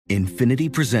Infinity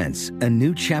presents a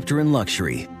new chapter in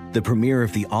luxury, the premiere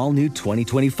of the all-new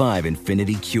 2025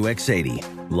 Infinity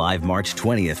QX80, live March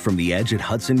 20th from the Edge at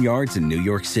Hudson Yards in New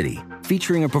York City,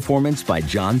 featuring a performance by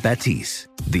Jon Batiste.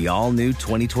 The all-new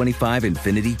 2025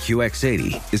 Infinity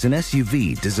QX80 is an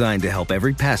SUV designed to help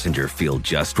every passenger feel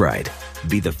just right.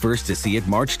 Be the first to see it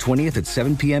March 20th at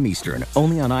 7 p.m. Eastern,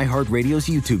 only on iHeartRadio's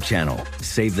YouTube channel.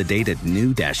 Save the date at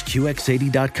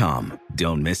new-QX80.com.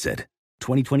 Don't miss it.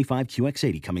 2025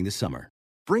 QX80 coming this summer.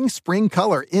 Bring spring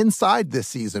color inside this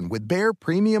season with Behr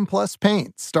Premium Plus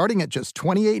paint, starting at just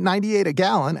 $28.98 a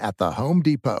gallon at the Home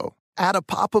Depot. Add a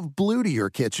pop of blue to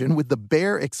your kitchen with the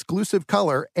Behr exclusive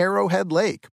color Arrowhead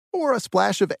Lake, or a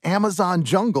splash of Amazon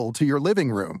Jungle to your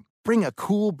living room. Bring a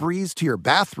cool breeze to your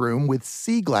bathroom with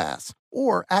Sea Glass,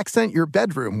 or accent your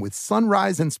bedroom with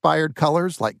sunrise-inspired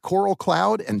colors like Coral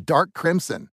Cloud and Dark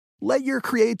Crimson. Let your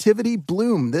creativity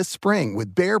bloom this spring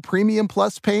with Behr Premium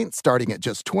Plus paint starting at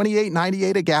just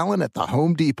 $28.98 a gallon at the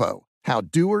Home Depot. How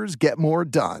doers get more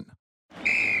done.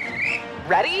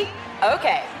 Ready?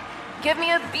 Okay. Give me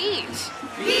a beach.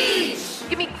 Beach!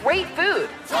 Give me great food.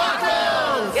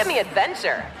 Tacos! Give me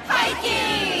adventure.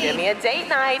 Hiking! Give me a date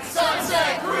night.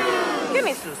 Sunset cruise! Give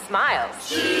me some smiles.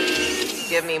 Cheese!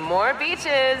 Give me more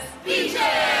beaches. Beaches!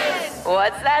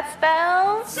 What's that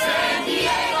spell? San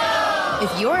Diego!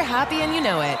 If you're happy and you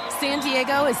know it, San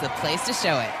Diego is the place to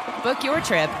show it. Book your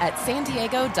trip at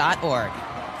sandiego.org.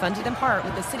 Funded in part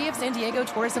with the City of San Diego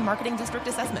Tourism Marketing District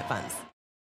Assessment Funds.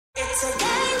 It's a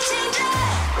game changer!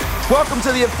 Welcome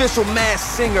to the official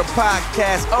Masked Singer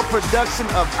podcast, a production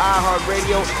of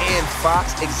iHeartRadio and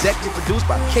Fox, executive produced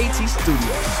by KT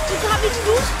Studios. You got me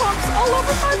goosebumps all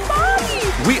over my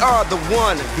body. We are the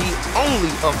one, the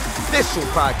only official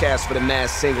podcast for the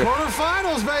Masked Singer.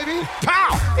 Quarterfinals, baby.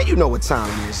 Pow! And you know what time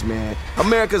it is, man.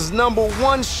 America's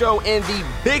 #1 show and the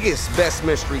biggest best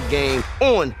mystery game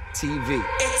on TV.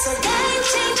 It's a game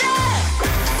changer!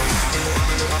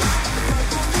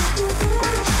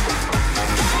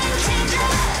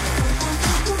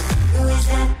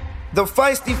 The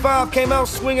Feisty Five came out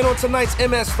swinging on tonight's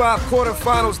MS5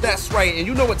 quarterfinals. That's right, and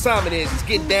you know what time it is. It's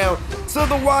getting down to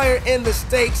the wire, and the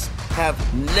stakes have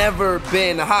never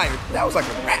been higher. That was like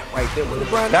a rap right there, wasn't it,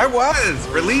 Brian? That was.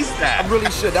 Release that. I really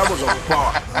should. That was a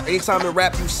bar. Anytime in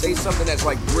rap you say something that's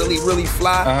like really, really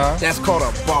fly, that's called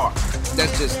a bar.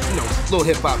 That's just, little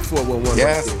hip-hop 411.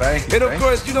 Yes, thank you. And of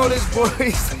course, you know this,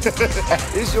 boys.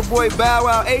 It's your boy Bow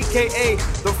Wow, a.k.a.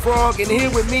 The Frog. And here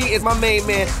with me is my main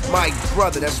man, my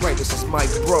brother. That's right, this is my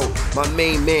bro, my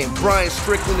main man. Brian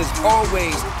Strickland is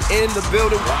always in the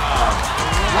building.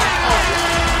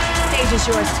 Stage is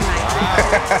yours tonight.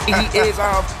 He is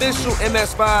our official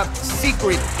MS5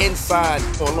 secret inside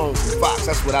on loan from Fox.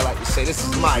 That's what I like to say. This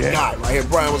is my guy right here.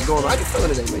 Brian, what's going on? How you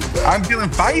feeling today, man? I'm feeling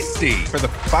feisty for the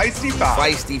Feisty Five.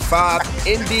 Feisty Five.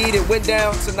 Indeed, it went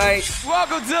down tonight.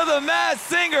 Welcome to the Masked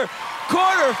Singer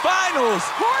quarterfinals.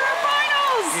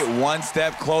 Get one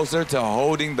step closer to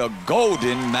holding the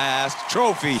Golden Mask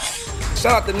Trophy.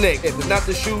 Shout out to Nick. It's not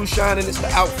the shoes shining, it's the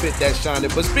outfit that's shining.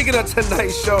 But speaking of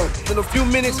tonight's show, in a few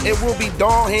minutes, it will be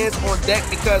doll hands on deck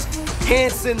because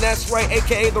Hanson, that's right,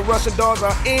 a.k.a. the Russian Dolls,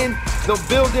 are in the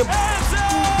building.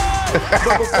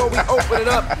 But before we open it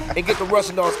up and get the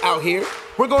Russian Dolls out here,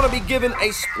 we're going to be giving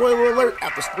a spoiler alert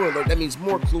after spoiler alert. That means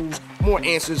more clues, more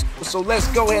answers. So let's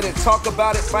go ahead and talk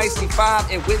about it. Feisty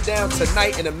Five, it went down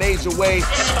tonight in a major way.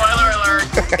 Spoiler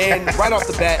alert! And right off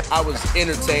the bat, I was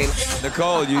entertained.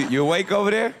 Nicole, you awake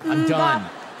over there? I'm done.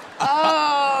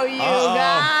 Oh, you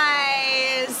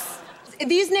guys.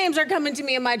 These names are coming to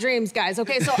me in my dreams, guys.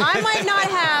 Okay, so I might not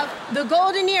have the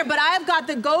golden ear, but I have got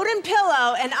the golden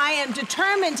pillow, and I am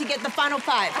determined to get the final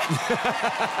five.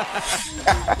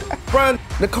 Brian,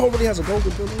 Nicole really has a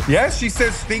golden pillow? Yes, she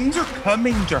says things are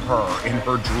coming to her in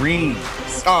her dreams.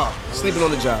 Oh, sleeping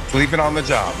on the job. Sleeping on the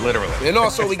job, literally. And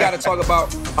also, we got to talk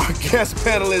about our guest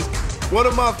panelist, one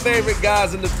of my favorite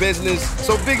guys in the business.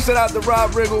 So big shout out to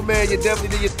Rob Riggle, man. You definitely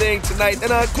did your thing tonight.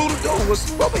 And Cool Dude was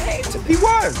well behaved today. He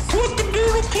was.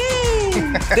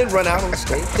 Didn't run out on the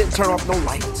stage. Didn't turn off no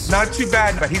lights. Not too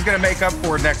bad, but he's going to make up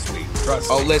for it next week. Trust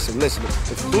me. Oh, listen.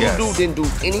 If Cool Dude didn't do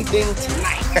anything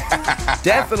tonight,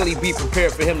 definitely be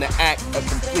prepared for him to act a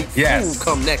complete fool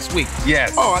come next week.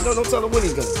 Yes. Oh, I know. Don't tell him when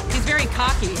he's going to. He's very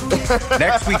cocky.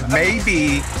 Next week may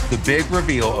be the big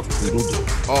reveal of Cool Dude.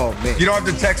 Oh, man. You don't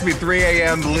have to text me 3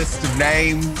 a.m. list of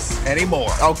names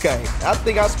anymore. Okay. I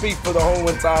think I speak for the whole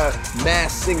entire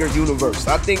Masked Singer universe.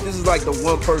 I think this is like the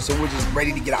one person we're just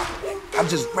ready to get out of there. I'm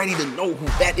just ready to know who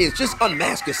that is. Just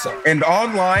unmask yourself. And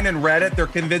online and Reddit, they're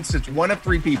convinced it's one of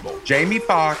 3 people. Jamie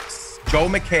Foxx, Joel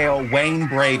McHale, Wayne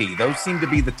Brady. Those seem to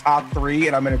be the top 3,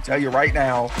 and I'm going to tell you right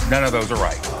now, none of those are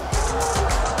right.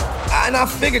 And I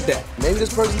figured that. Maybe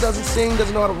this person doesn't sing,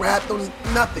 doesn't know how to rap,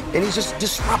 nothing. And he's just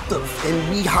disruptive. And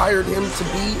we hired him to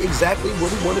be exactly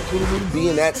what we wanted him to be,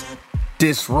 and that's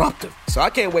disruptive. So I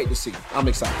can't wait to see him. I'm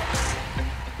excited.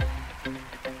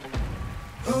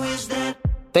 Who is that?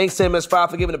 Thanks to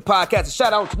MS5 for giving the podcast a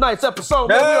shout out on tonight's episode.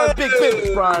 Man, we are big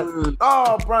business, Brian.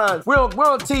 Oh, Brian, we're on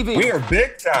TV. We are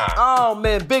big time. Oh,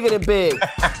 man, bigger than big.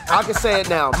 I can say it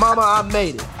now. Mama, I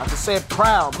made it. I can say it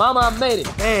proud. Mama, I made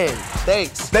it. Man,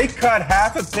 thanks. They cut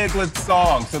half of Piglet's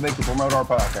song so they could promote our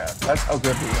podcast. That's how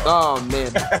good we are. Oh,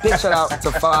 man. Big shout out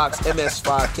to Fox,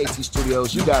 MS5, KT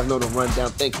Studios. You guys know the rundown.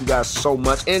 Thank you guys so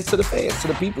much. And to the fans, to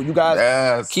the people. You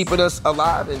guys keeping us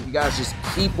alive, and you guys just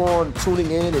keep on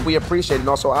tuning in, and we appreciate it. And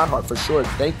also iHeart for sure.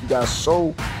 Thank you guys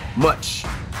so much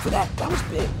for that. That was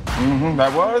big.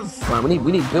 That was. Brian,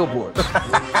 we need billboards.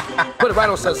 Put it right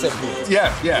on Sunset Boulevard.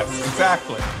 Yes,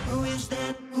 exactly.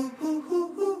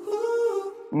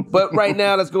 But right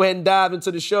now, let's go ahead and dive into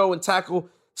the show and tackle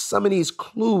some of these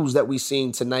clues that we've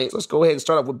seen tonight. Let's go ahead and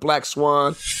start off with Black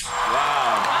Swan. Wow.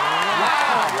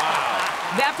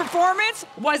 That performance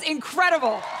was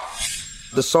incredible.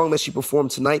 The song that she performed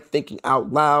tonight, Thinking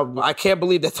Out Loud. I can't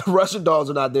believe that the Russian Dolls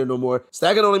are not there no more. So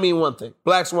that can only mean one thing.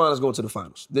 Black Swan is going to the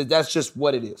finals. That's just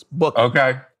what it is. Book it.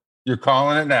 Okay. You're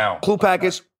calling it now. Clue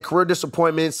package, career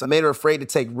disappointments. I made her afraid to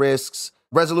take risks.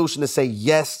 Resolution to say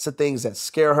yes to things that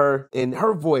scare her. And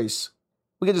her voice,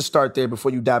 we can just start there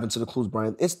before you dive into the clues,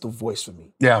 Brian. It's the voice for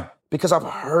me. Yeah. Because I've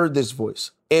heard this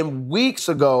voice. And weeks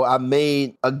ago, I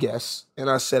made a guess, and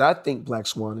I said, I think Black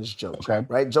Swan is JoJo. Okay.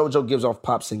 Right? JoJo gives off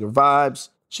pop singer vibes.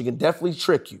 She can definitely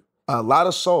trick you. A lot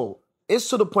of soul. It's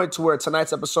to the point to where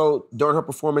tonight's episode, during her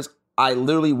performance, I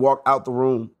literally walked out the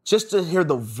room just to hear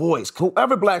the voice.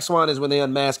 Whoever Black Swan is when they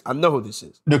unmask, I know who this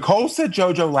is. Nicole said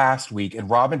JoJo last week, and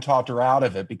Robin talked her out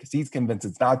of it because he's convinced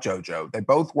it's not JoJo. They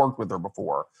both worked with her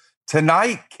before.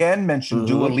 Tonight, Ken mentioned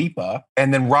Dua Lipa,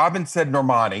 and then Robin said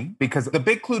Normani, because the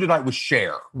big clue tonight was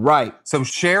Cher. Right. So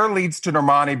Cher leads to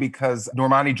Normani because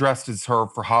Normani dressed as her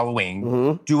for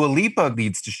Halloween. Dua Lipa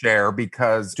leads to Cher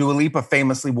because Dua Lipa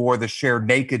famously wore the Cher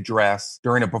naked dress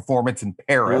during a performance in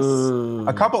Paris.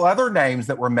 A couple other names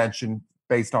that were mentioned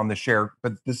based on the Cher,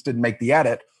 but this didn't make the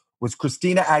edit, was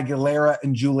Christina Aguilera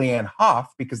and Julianne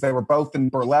Hough, because they were both in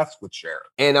Burlesque with Cher.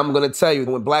 And I'm going to tell you,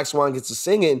 when Black Swan gets to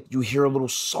singing, you hear a little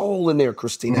soul in there.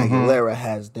 Christina Aguilera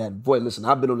has that voice. Listen,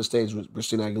 I've been on the stage with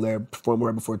Christina Aguilera, performed with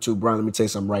her before too. Brian, let me tell you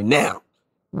something right now.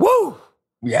 Woo!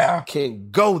 Yeah.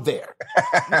 Can't go there.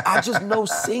 I just know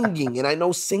singing, and I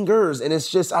know singers, and it's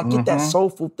just, I get that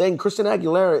soulful thing. Christina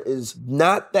Aguilera is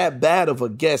not that bad of a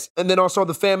guest. And then also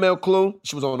the fan mail clue,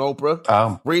 she was on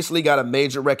Oprah. Recently got a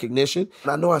major recognition.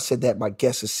 And I know I said that my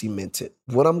guess is cemented.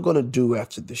 What I'm going to do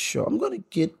after the show, I'm going to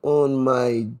get on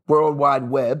my World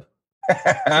Wide Web.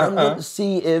 I'm going to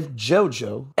see if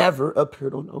JoJo ever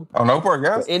appeared on Oprah. On Oprah,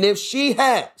 yes. And if she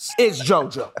has, it's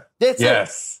JoJo. That's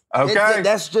it. Okay.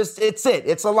 That's just, it's it.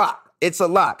 It's a lock. It's a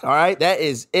lock, all right? That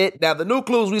is it. Now, the new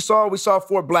clues we saw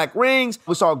 4 black rings.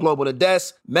 We saw a globe on a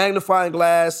desk, magnifying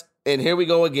glass, and here we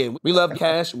go again. We love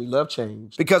cash and we love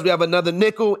change because we have another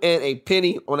nickel and a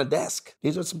penny on a desk.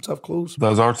 These are some tough clues.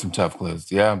 Those are some tough clues,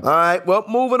 yeah. All right, well,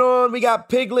 moving on. We got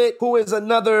Piglet, who is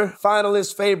another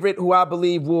finalist favorite who I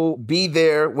believe will be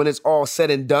there when it's all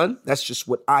said and done. That's just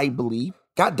what I believe.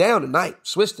 Got down tonight,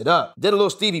 switched it up, did a little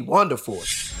Stevie Wonder for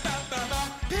us.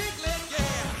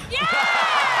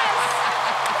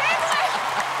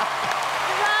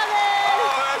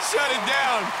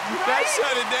 That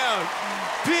shut it down.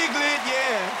 Piglet,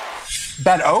 yeah.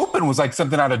 That open was like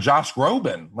something out of Josh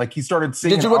Groban. Like he started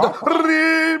singing. Did you want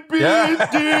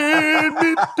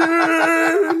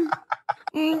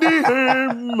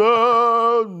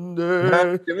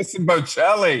Give us some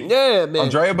Bocelli. Yeah, man.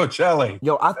 Andrea Bocelli.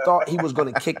 Yo, I thought he was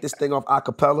going to kick this thing off a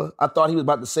cappella. I thought he was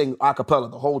about to sing a cappella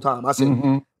the whole time. I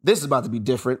said, this is about to be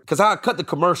different. Because I cut the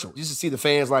commercial. You should see the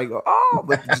fans like, oh,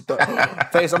 but just the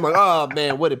face. I'm like, oh,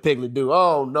 man, what did Piglet do?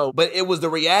 Oh, no. But it was the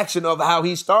reaction of how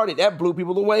he started. That blew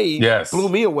people away. Yes. Blew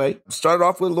me away. Started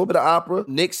off with a little bit of opera.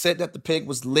 Nick said that the pig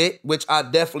was lit, which I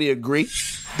definitely agree.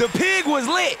 The pig was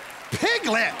lit.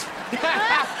 Piglet! In the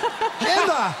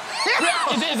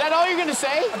hell? Is that all you're going to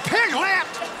say? Piglet!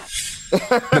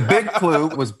 The big clue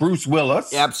was Bruce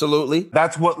Willis. Absolutely.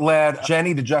 That's what led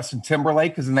Jenny to Justin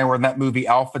Timberlake, because then they were in that movie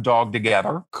Alpha Dog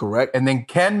together. Correct. And then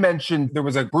Ken mentioned there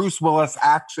was a Bruce Willis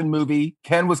action movie.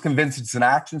 Ken was convinced it's an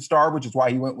action star, which is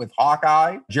why he went with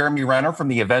Hawkeye, Jeremy Renner from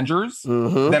the Avengers.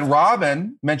 Then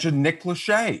Robin mentioned Nick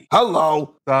Lachey.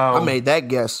 Hello. So I made that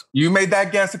guess. You made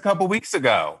that guess a couple weeks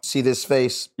ago. See this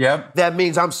face? Yep. That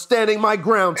means I'm standing my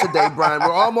ground today, Brian.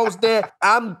 We're almost there.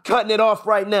 I'm cutting it off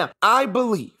right now. I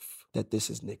believe that this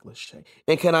is Nick Lachey.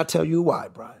 And can I tell you why,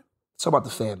 Brian? Talk about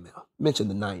the fan mail. Mention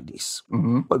the 90s.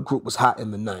 What group was hot in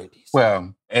the 90s?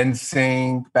 Well,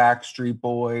 NSYNC, Backstreet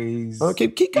Boys. Okay,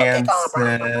 keep going,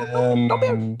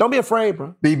 bro. Don't be afraid,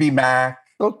 bro. BB Mac.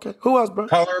 Okay. Who else, bro?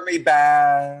 Color Me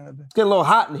Bad. It's getting a little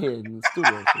hot in here in the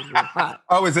studio. It's a little hot.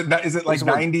 Oh, is it like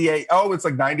 98? Oh, it's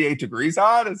like 98 degrees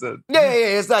hot? Is it? Yeah.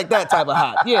 It's like that type of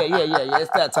hot. Yeah. It's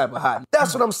that type of hot.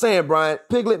 That's what I'm saying, Brian.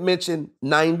 Piglet mentioned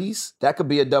 90s. That could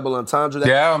be a double entendre.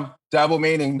 Yeah. Double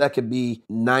meaning. That could be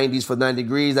 90s for 90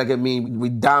 degrees. That could mean we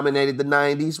dominated the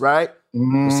 90s, right?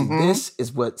 But see, this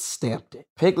is what stamped it.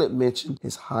 Piglet mentioned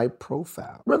his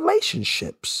high-profile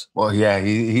relationships. Well, yeah,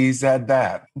 he said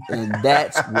that. And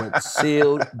that's what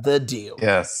sealed the deal.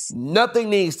 Yes. Nothing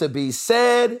needs to be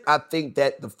said. I think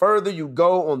that the further you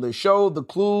go on the show, the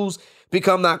clues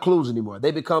become not clues anymore.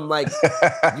 They become like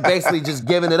you basically just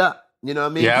giving it up. You know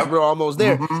what I mean? Yeah. We're almost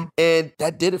there. And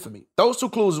that did it for me. Those two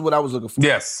clues is what I was looking for.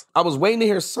 Yes. I was waiting to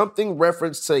hear something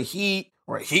reference to heat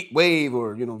or a heat wave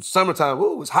or, summertime.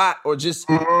 Ooh, it was hot. Or just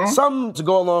something to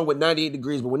go along with 98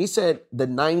 degrees. But when he said the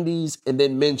 90s and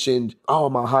then mentioned all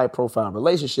my high-profile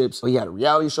relationships, he had a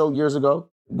reality show years ago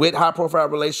with high-profile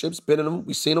relationships, been in them,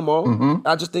 we've seen them all.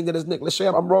 I just think that it's Nick Lachey.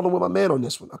 I'm rolling with my man on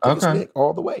this one. I think it's Nick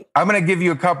all the way. I'm going to give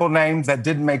you a couple names that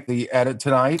didn't make the edit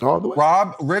tonight. All the way.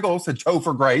 Rob Riggle said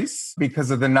Topher Grace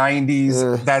because of the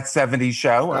 90s, that 70s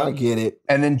show. I get it.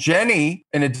 And then Jenny,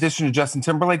 in addition to Justin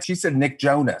Timberlake, she said Nick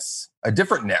Jonas, a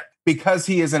different Nick, because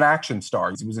he is an action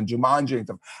star. He was in Jumanji and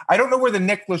stuff. I don't know where the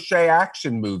Nick Lachey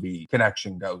action movie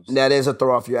connection goes. That is a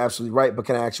throw off. You're absolutely right. But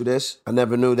can I ask you this? I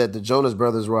never knew that the Jonas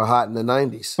Brothers were hot in the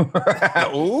 90s.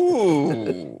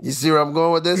 Ooh. You see where I'm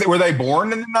going with this? Were they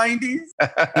born in the 90s?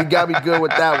 You got me good with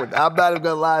that one. I'm not even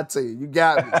going to lie to you. You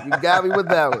got me. You got me with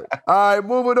that one. All right,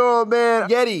 moving on, man.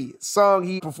 Yeti, song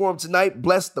he performed tonight,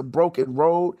 Bless the Broken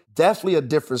Road. Definitely a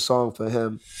different song for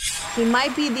him. He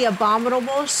might be the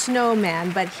abominable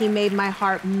snowman, but he made my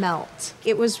heart melt.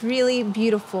 It was really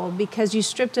beautiful because you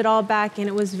stripped it all back and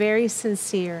it was very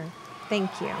sincere. Thank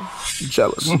you.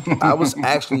 Jealous. I was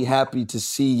actually happy to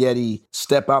see Yeti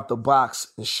step out the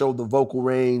box and show the vocal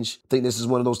range. I think this is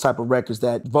one of those type of records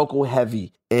that vocal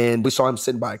heavy. And we saw him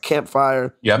sitting by a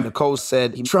campfire. Yep. Nicole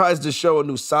said he tries to show a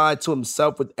new side to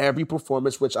himself with every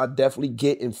performance, which I definitely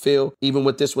get and feel. Even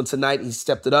with this one tonight, he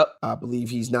stepped it up. I believe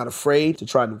he's not afraid to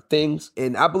try new things.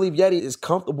 And I believe Yeti is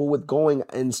comfortable with going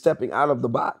and stepping out of the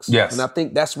box. Yes. And I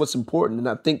think that's what's important. And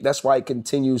I think that's why he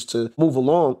continues to move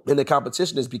along in the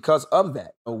competition is because of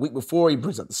that. A week before, he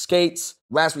brings up the skates.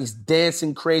 Last week, he's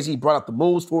dancing crazy. He brought out the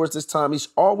moves for us this time. He's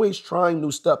always trying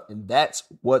new stuff. And that's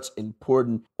what's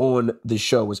important on the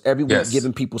show is every week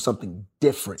giving people something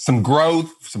different. Some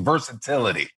growth, some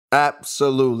versatility.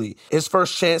 Absolutely. His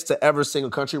first chance to ever sing a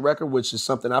country record, which is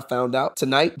something I found out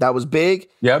tonight. That was big.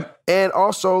 Yep. And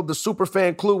also the super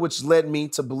fan clue, which led me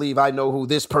to believe I know who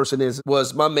this person is,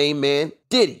 was my main man,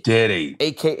 Diddy. Diddy.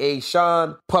 AKA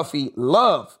Sean Puffy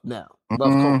Love now.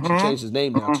 Love Combs. He changed his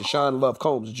name now to Sean Love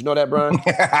Combs. Did you know that, Brian?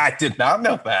 I did not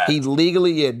know that. He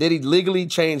Diddy legally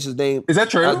changed his name. Is that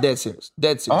true? Dead serious.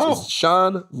 Dead serious. Oh. It's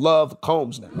Sean Love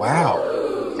Combs now.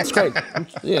 Wow. That's crazy. I'm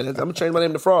going to change my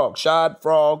name to Frog. Shad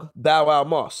Frog Bow Wow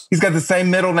Moss. He's got the same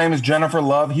middle name as Jennifer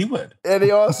Love Hewitt. And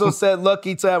he also said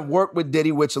lucky to have worked with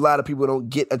Diddy, which a lot of people don't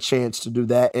get a chance to do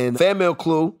that. And Fan Mail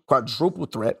Clue, quadruple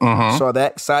threat. Saw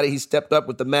that. Excited he stepped up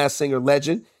with the Masked Singer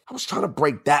legend. I was trying to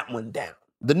break that one down.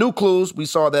 The new clues, we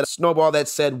saw that snowball that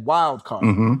said wild card.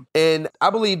 And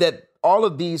I believe that all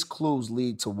of these clues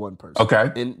lead to one person.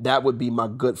 Okay. And that would be my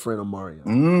good friend Omarion.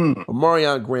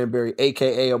 Omarion Granberry,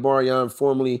 a.k.a. Omarion,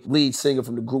 formerly lead singer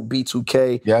from the group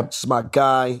B2K. Yep. This is my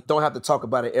guy. Don't have to talk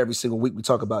about it every single week we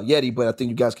talk about Yeti, but I think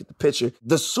you guys get the picture.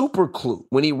 The super clue,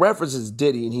 when he references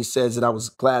Diddy and he says that I was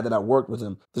glad that I worked with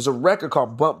him, there's a record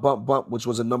called Bump, Bump, Bump, which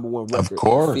was a #1 record. Of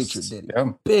course. That featured Diddy.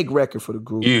 Yeah. Big record for the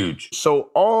group. Huge.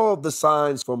 So all the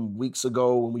signs from weeks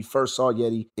ago when we first saw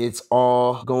Yeti, it's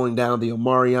all going down the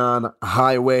Omarion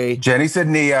highway. Jenny said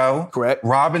Neo. Correct.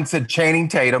 Robin said Channing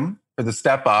Tatum for the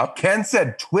step up. Ken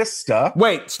said Twista.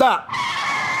 Wait, stop.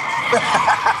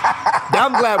 Now,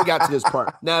 I'm glad we got to this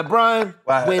part. Now, Brian,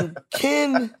 when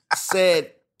Ken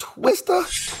said Twista?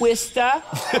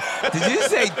 Did you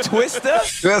say Twista?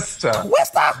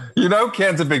 Twista. You know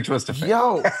Ken's a big Twista fan.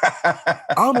 Yo,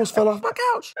 I almost fell off my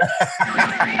couch.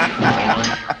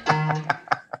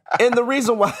 And the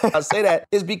reason why I say that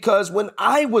is because when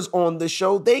I was on the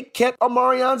show, they kept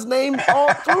Omarion's name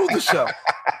all through the show.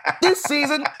 This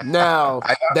season, now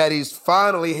that he's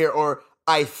finally here, or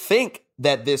I think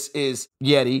that this is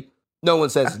Yeti, No one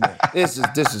says his name. This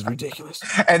is ridiculous.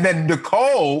 And then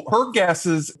Nicole, her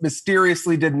guesses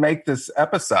mysteriously didn't make this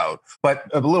episode, but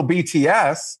a little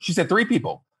BTS, she said 3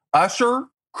 people: Usher,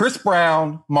 Chris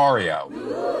Brown, Mario.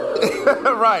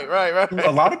 Right.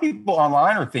 A lot of people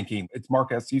online are thinking it's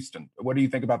Marcus Houston. What do you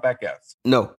think about that guess?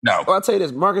 No. No. Well, I'll tell you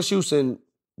this, Marcus Houston,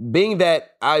 being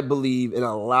that I believe, and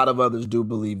a lot of others do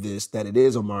believe this, that it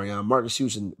is Omarion, Marcus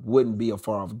Houston wouldn't be a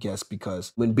far-off guess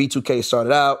because when B2K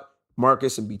started out,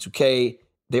 Marcus and B2K,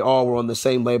 they all were on the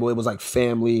same label. It was like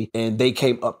family, and they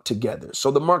came up together.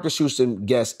 So the Marcus Houston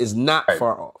guess is not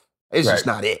far off. It's just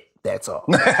not it. That's all.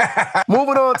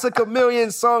 Moving on to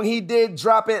Chameleon's song, He Did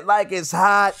Drop It Like It's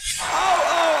Hot. Oh.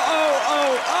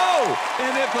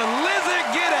 And if a lizard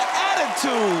get an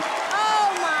attitude. Oh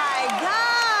my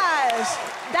gosh.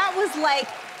 That was like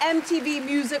MTV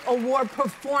Music Award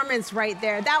performance right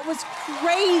there. That was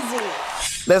crazy.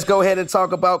 Let's go ahead and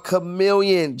talk about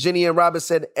Chameleon. Jenny and Robin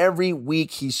said every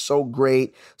week he's so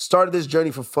great. Started this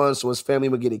journey for fun so his family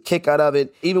would get a kick out of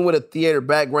it. Even with a theater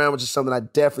background, which is something I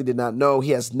definitely did not know. He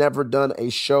has never done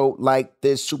a show like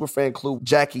this. Superfan include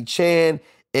Jackie Chan,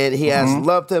 and he has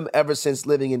loved him ever since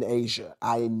living in Asia.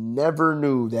 I never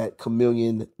knew that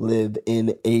Chameleon lived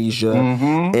in Asia.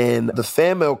 And the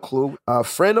fan mail clue, a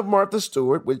friend of Martha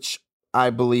Stewart, which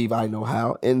I believe I know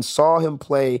how, and saw him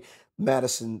play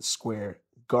Madison Square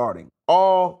Garden.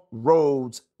 All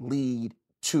roads lead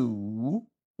to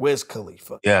Wiz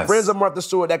Khalifa. Yes. Friends of Martha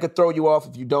Stewart, that could throw you off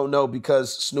if you don't know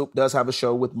because Snoop does have a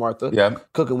show with Martha,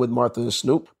 Cooking with Martha and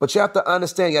Snoop. But you have to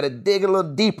understand, you got to dig a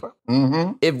little deeper.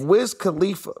 If Wiz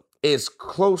Khalifa is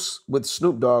close with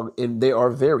Snoop Dogg, and they are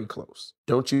very close,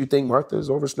 don't you think Martha is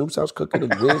over Snoop's house cooking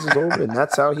and Wiz is over, and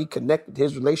that's how he connected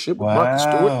his relationship with Martha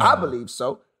Stewart? I believe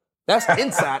so. That's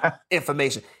inside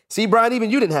information. See, Brian, even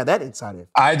you didn't have that inside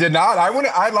information. I did not.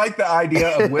 I like the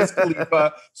idea of Wiz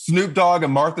Khalifa, Snoop Dogg,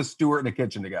 and Martha Stewart in the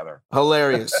kitchen together.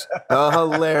 Hilarious.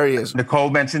 Hilarious.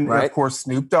 Nicole mentioned, of course,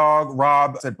 Snoop Dogg.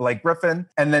 Rob said Blake Griffin.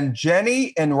 And then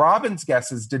Jenny and Robin's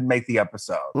guesses didn't make the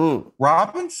episode.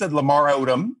 Robin said Lamar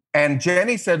Odom, and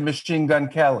Jenny said Machine Gun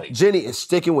Kelly. Jenny is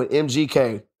sticking with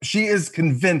MGK. She is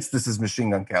convinced this is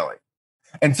Machine Gun Kelly.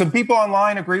 And some people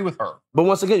online agree with her. But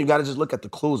once again, you got to just look at the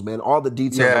clues, man. All the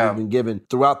details that we've been given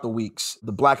throughout the weeks,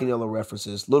 the black and yellow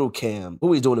references, Little Cam,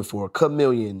 who he's doing it for,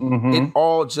 Chameleon. It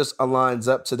all just aligns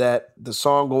up to that. The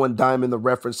song going diamond, the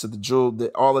reference to the jewel,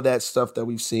 all of that stuff that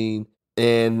we've seen.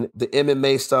 And the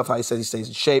MMA stuff, how he says he stays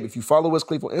in shape. If you follow Wiz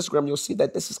Khalifa on Instagram, you'll see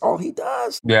that this is all he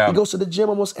does. He goes to the gym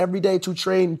almost every day to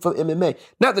train for MMA.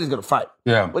 Not that he's going to fight,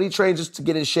 but he trains just to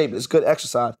get in shape. It's good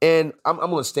exercise. And I'm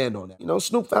going to stand on that. You know,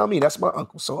 Snoop found me. That's my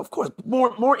uncle. So, of course,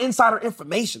 more insider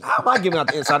information. How am I giving out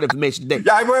the insider information today?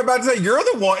 I was about to say, you're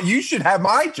the one. You should have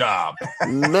my job.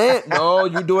 Man, no,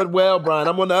 you do it well, Brian.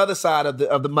 I'm on the other side of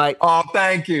the mic. Oh,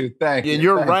 thank you. Thank you. And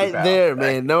you're right there,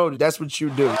 man. No, that's what you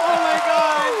do. Oh, my God.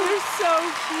 You're so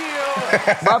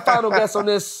cute. My final guess on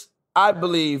this, I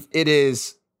believe it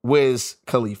is Wiz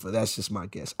Khalifa. That's just my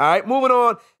guess. All right, moving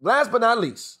on. Last but not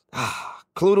least,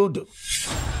 Cluedo Do.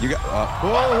 You got.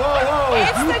 Whoa.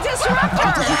 It's the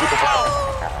disruptor.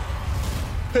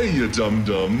 Hey, you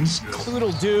dum-dums.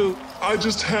 Cloodle do. I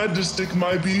just had to stick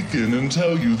my beak in and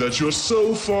tell you that you're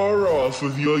so far off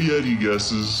with your Yeti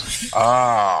guesses.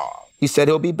 He said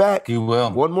he'll be back. He will.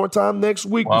 One more time next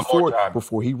week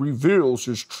before he reveals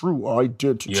his true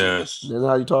identity. Yes. Isn't that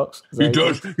how he talks? He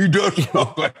does.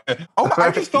 Oh, I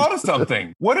just thought of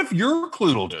something. What if you're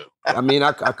Cloodle Do? I mean,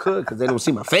 I could because they don't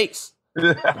see my face.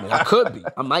 I could be.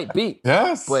 I might be.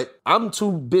 Yes. But I'm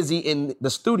too busy in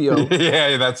the studio.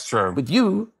 Yeah, that's true. With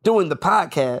you doing the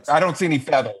podcast. I don't see any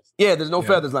feathers. Yeah, there's no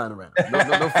feathers lying around.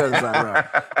 No feathers lying around.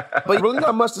 But really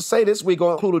not much to say this week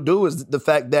on Cluedo Do is the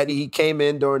fact that he came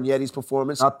in during Yeti's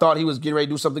performance. I thought he was getting ready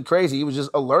to do something crazy. He was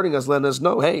just alerting us, letting us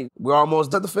know, hey, we're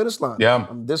almost at the finish line. Yeah.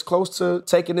 I'm this close to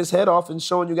taking his head off and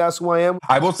showing you guys who I am.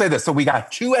 I will say this. So we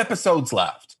got 2 episodes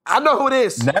left. I know who it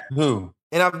is. Who?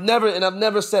 And I've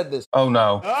never said this. Oh,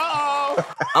 no.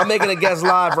 I'm making a guess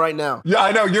live right now. Yeah,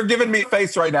 I know. You're giving me a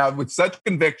face right now with such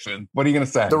conviction. What are you going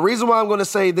to say? The reason why I'm going to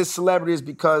say this celebrity is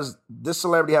because this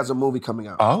celebrity has a movie coming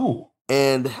out. Oh.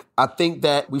 And I think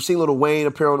that we've seen Lil Wayne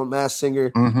appear on The Masked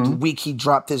Singer. The week he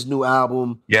dropped his new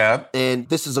album. Yeah. And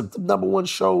this is a #1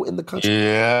 show in the country.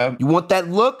 Yeah. You want that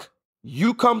look?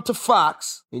 You come to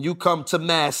Fox and you come to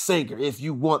Masked Singer if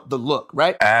you want the look,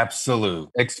 right? Absolute.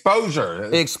 Exposure.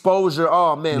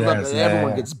 Oh, man. Yes, look,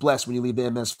 everyone gets blessed when you leave the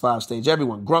MS5 stage.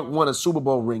 Everyone. Grunk won a Super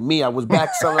Bowl ring. Me, I was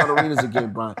back selling out arenas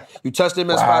again, Brian. You touch the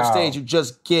MS5 stage, you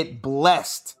just get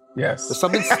blessed. Yes. There's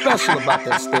something special about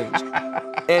that stage.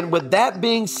 And with that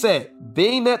being said,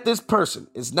 being that this person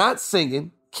is not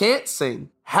singing, can't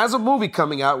sing, has a movie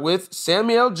coming out with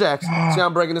Samuel Jackson. See,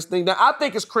 I'm breaking this thing down. I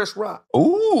think it's Chris Rock.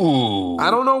 Ooh. I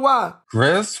don't know why.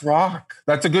 Chris Rock.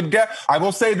 That's a good guess. I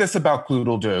will say this about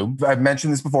Cloodle-Doo. I've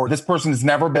mentioned this before. This person has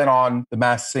never been on the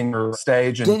Masked Singer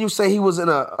stage. And didn't you say he was in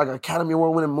an Academy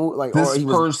Award winning movie? This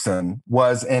person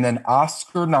was in an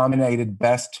Oscar-nominated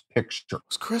Best Picture.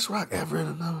 Was Chris Rock ever in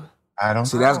another? I don't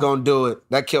See, know. that's going to do it.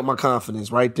 That killed my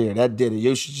confidence right there. That did it.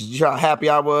 You see how happy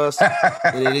I was?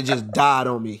 And then it just died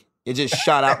on me. It just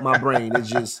shot out my brain. It's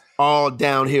just all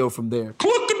downhill from there.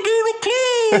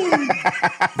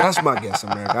 That's my guess,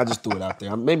 America. I just threw it out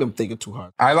there. Maybe I'm thinking too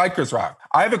hard. I like Chris Rock.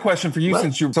 I have a question for you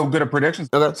since you're so good at predictions.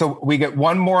 Okay. So we get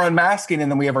one more unmasking,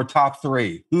 and then we have our top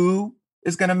 3. Who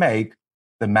is going to make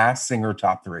the Masked Singer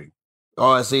top 3?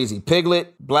 Oh, it's easy.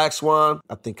 Piglet, Black Swan.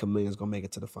 I think Chameleon's going to make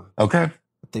it to the final. Okay.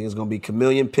 I think it's going to be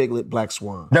Chameleon, Piglet, Black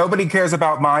Swan. Nobody cares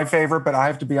about my favorite, but I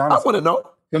have to be honest. I want to know.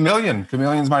 Chameleon.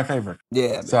 Chameleon's my favorite.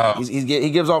 Yeah, so he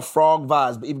gives off frog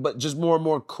vibes, but just more and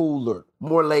more cooler,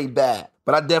 more laid back.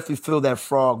 But I definitely feel that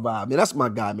frog vibe. Man, that's my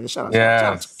guy, man. Shout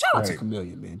out to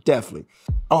Chameleon, man. Definitely.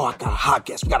 Oh, I got a hot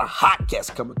guest. We got a hot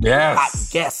guest coming through. Yes.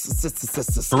 Hot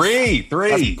guest. 3.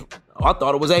 I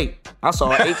thought it was 8. I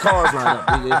saw 8 cars line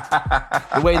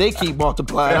up. The way they keep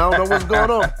multiplying, I don't know what's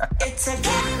going on. It's a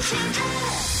game changer.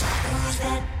 Who's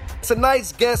that?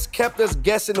 Tonight's guest kept us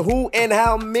guessing who and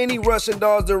how many Russian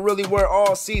Dolls there really were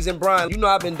all season. Brian, you know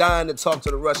I've been dying to talk to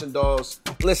the Russian Dolls.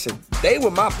 Listen, they were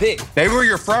my pick. They were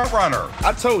your front runner.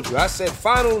 I told you. I said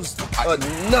finals or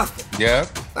nothing. Yeah.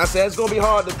 I said it's gonna be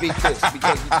hard to beat this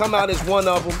because you come out as one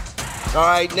of them. All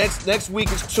right, next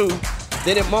week is 2.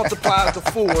 Then it multiplies to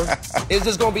 4. It's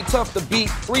just gonna be tough to beat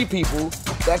 3 people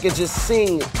that can just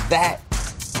sing that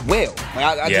well.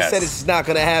 I just said it's not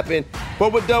gonna happen.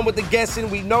 But we're done with the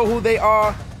guessing. We know who they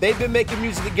are. They've been making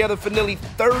music together for nearly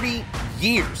 30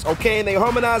 years, okay? And they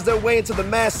harmonized their way into the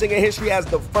Masked Singer history as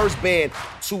the first band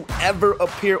to ever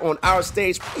appear on our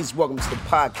stage. Please welcome to the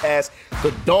podcast,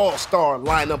 the Doll Star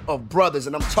lineup of brothers.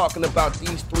 And I'm talking about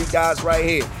these 3 guys right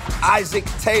here. Isaac,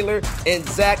 Taylor, and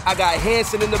Zach. I got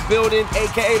Hanson in the building,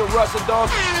 a.k.a. the Russian Dolls.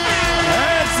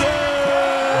 Hanson!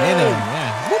 Hey there, yeah.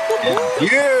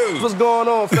 What's going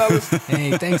on, fellas?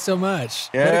 Hey, thanks so much.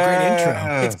 Yes. What a great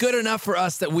intro. It's good enough for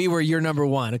us that we were your number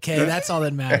 1, okay? That's all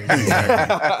that matters.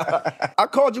 I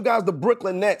called you guys the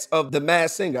Brooklyn Nets of the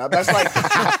Masked Singer. That's like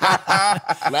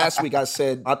last week I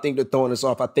said, I think they're throwing us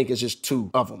off. I think it's just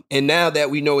 2 of them. And now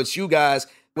that we know it's you guys,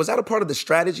 was that a part of the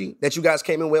strategy that you guys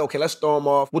came in with? Okay, let's throw them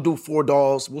off. We'll do 4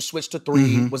 dolls. We'll switch to 3.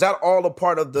 Mm-hmm. Was that all a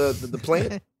part of the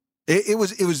plan? It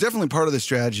was definitely part of the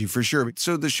strategy for sure.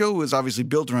 So the show was obviously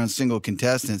built around single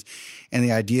contestants, and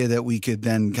the idea that we could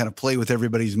then kind of play with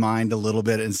everybody's mind a little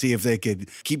bit and see if they could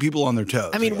keep people on their toes.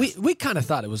 I mean, we kind of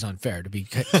thought it was unfair to be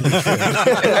true. Okay,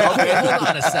 hold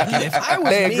on a second. If I was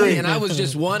me and I was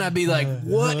just 1, I'd be like,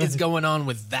 what is going on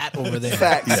with that over there?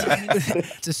 Facts. Yeah.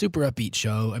 It's a super upbeat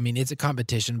show. I mean, it's a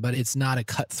competition, but it's not a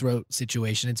cutthroat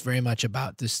situation. It's very much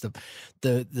about just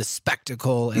the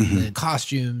spectacle and the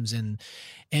costumes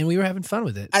and we were having fun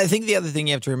with it. I think the other thing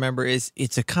you have to remember is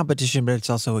it's a competition, but it's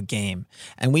also a game.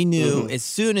 And we knew as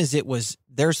soon as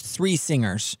there's 3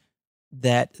 singers,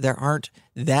 that there aren't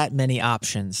that many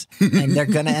options. And they're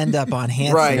going to end up on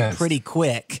Hanson pretty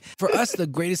quick. For us, the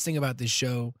greatest thing about this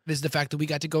show is the fact that we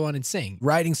got to go on and sing.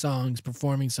 Writing songs,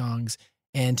 performing songs,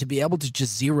 and to be able to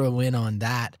just zero in on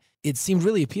that, it seemed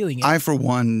really appealing. I, for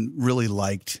one, really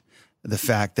liked the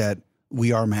fact that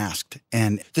we are masked.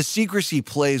 And the secrecy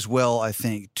plays well, I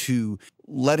think, to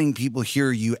letting people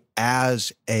hear you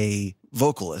as a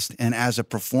vocalist and as a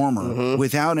performer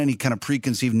without any kind of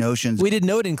preconceived notions. We didn't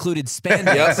know it included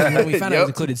spandex. And when we found out it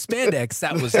included spandex,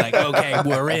 that was like, okay,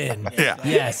 we're in. Yeah.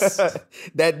 Yes.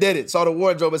 That did it. Saw the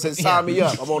wardrobe and said, sign me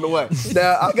up. I'm on the way.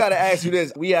 Now, I got to ask you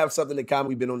this. We have something in common.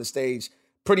 We've been on the stage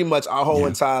pretty much our whole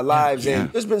entire lives.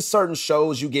 And there's been certain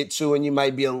shows you get to and you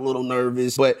might be a little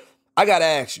nervous, but I gotta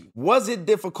ask you, was it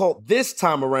difficult this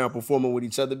time around performing with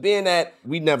each other, being that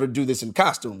we never do this in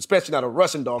costume, especially not a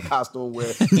Russian doll costume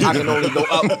where I can only go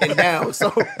up and down?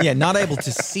 So yeah, not able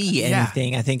to see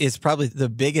anything, I think is probably the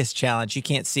biggest challenge. You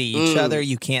can't see each other.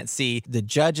 You can't see the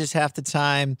judges half the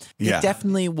time. It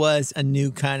definitely was a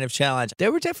new kind of challenge.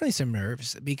 There were definitely some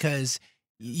nerves because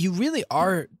you really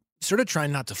are sort of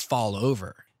trying not to fall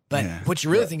over. But what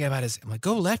you're really thinking about is, I'm like,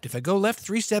 go left. If I go left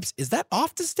 3 steps, is that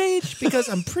off the stage? Because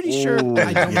I'm pretty sure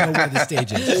I don't know where the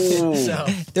stage is. So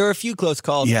there were a few close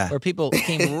calls where people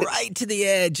came right to the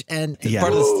edge and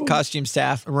part of the costume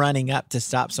staff running up to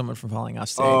stop someone from falling off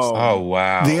stage. Oh,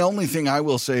 wow. The only thing I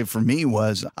will say for me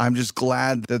was I'm just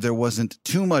glad that there wasn't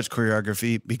too much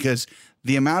choreography because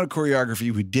the amount of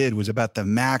choreography we did was about the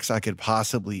max I could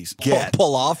possibly get.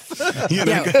 Pull off.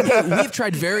 We've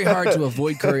tried very hard to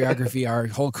avoid choreography our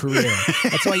whole career.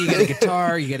 That's why you get a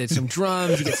guitar, you get some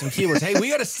drums, you get some keyboards. Hey, we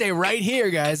got to stay right here,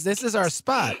 guys. This is our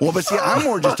spot. Well, but see, I'm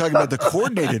more just talking about the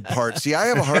coordinated part. See, I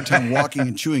have a hard time walking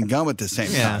and chewing gum at the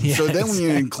same time. So then when you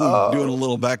include doing a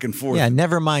little back and forth. Yeah,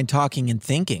 never mind talking and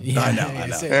thinking. Yeah, I know.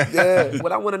 Yeah.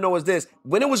 What I want to know is this.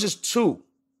 When it was just two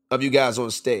of you guys on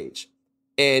stage,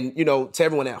 and, you know, to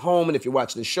everyone at home, and if you're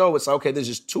watching the show, it's like, okay, there's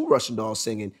just two Russian Dolls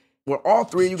singing. Were all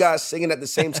three of you guys singing at the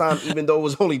same time, even though it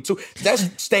was only two? That's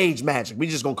stage magic. We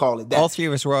just gonna call it that. All three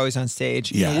of us were always on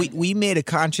stage. Yeah. You know, we made a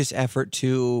conscious effort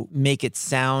to make it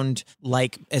sound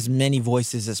like as many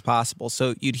voices as possible.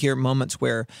 So you'd hear moments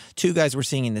where two guys were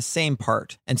singing the same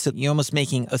part. And so you're almost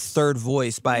making a third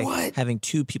voice by having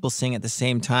two people sing at the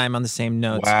same time on the same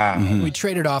notes. Wow. We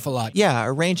traded off a lot. Yeah,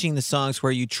 arranging the songs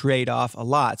where you trade off a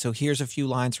lot. So here's a few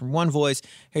lines from one voice,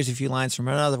 here's a few lines from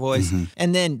another voice.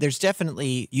 And then there's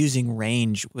definitely using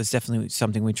range was definitely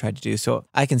something we tried to do. So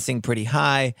I can sing pretty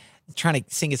high, trying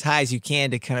to sing as high as you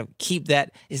can to kind of keep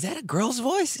that. Is that a girl's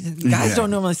voice? Guys don't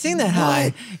normally sing that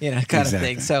high, kind of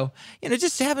thing. So,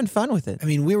 just having fun with it. I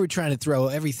mean, we were trying to throw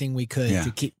everything we could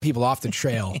to keep people off the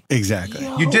trail. Exactly.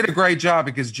 You did a great job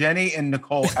because Jenny and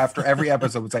Nicole, after every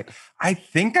episode, would say, I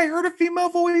think I heard a female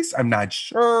voice. I'm not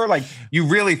sure. Like, you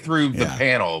really threw the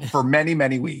panel for many,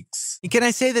 many weeks. Can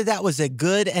I say that was a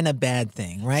good and a bad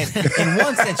thing, right? In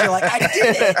one sense, you're like, I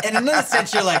did it. And in another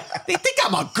sense, you're like, they think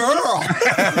I'm a girl.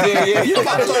 You're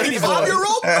about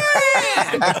 35-year-old man.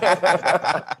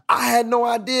 I had no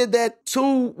idea that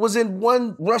two was in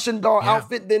one Russian doll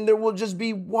outfit. Then there will just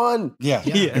be one. Yeah,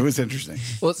 it was interesting.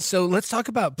 Well, so let's talk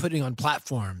about putting on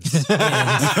platforms. Talk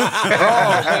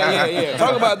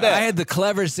about that. I had the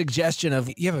clever suggestion of,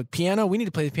 you have a piano? We need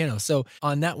to play the piano. So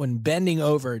on that one, bending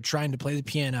over, trying to play the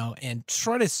piano and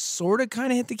try to sort of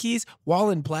kind of hit the keys while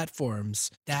in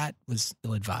platforms, that was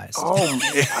ill-advised. Oh, man,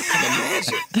 I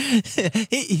can imagine.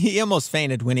 He almost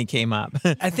fainted when he came up.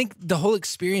 I think the whole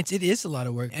experience, it is a lot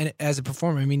of work. And as a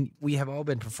performer, I mean, we have all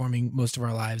been performing most of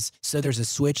our lives. So there's a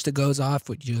switch that goes off,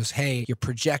 which goes, hey, you're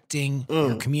projecting,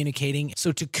 you're communicating.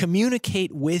 So to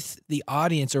communicate with the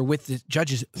audience or with the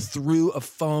judges through a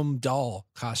foam doll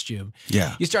costume,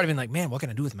 you start being like, man, what can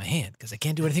I do with my hand? Because I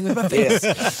can't do anything with my face.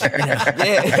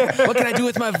 What can I do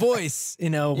with my voice?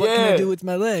 What can I do with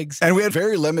my legs? And we had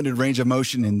very limited range of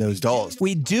motion in those dolls.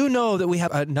 We do know that we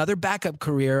have another backup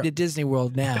career at Disney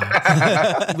World now.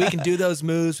 We can do those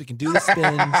moves. We can do the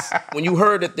spins. When you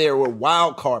heard that there were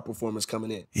wild card performers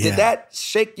coming in, did that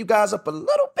shake you guys up a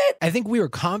little bit? I think we were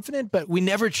confident, but we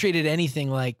never treated anything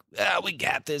like, we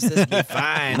got this. This will be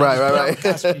fine.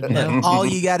 Right. All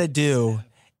you got to do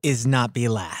is not be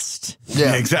last.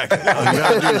 Yeah, exactly.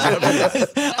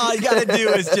 All you got to do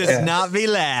is just not be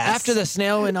last. After the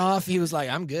snail went off, he was like,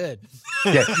 I'm good.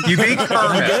 Yeah, you beat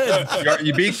Kermit.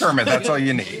 You beat Kermit. That's all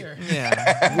you need.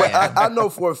 Yeah. Well, I know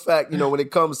for a fact, when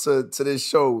it comes to this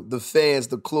show, the fans,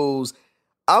 the clues,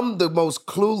 I'm the most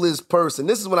clueless person.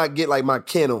 This is when I get like my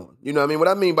Ken on. You know what I mean? What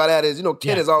I mean by that is,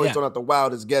 Ken is always throwing out the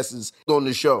wildest guesses on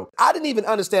the show. I didn't even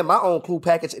understand my own clue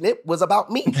package, and it was about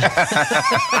me.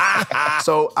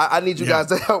 So I need you guys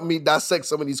to help me dissect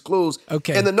some of these clues.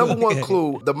 Okay. And the number one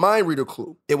clue, the mind reader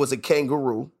clue, it was a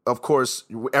kangaroo. Of course,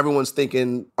 everyone's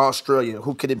thinking Australia.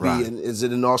 Who could it be? And is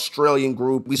it an Australian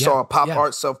group? We saw a pop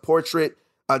art self-portrait,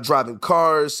 driving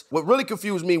cars. What really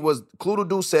confused me was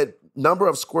Cluedo said number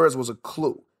of squares was a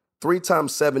clue. 3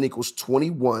 times 7 equals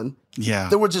 21. Yeah.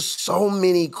 There were just so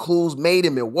many clues made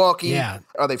in Milwaukee. Yeah.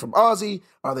 Are they from Aussie?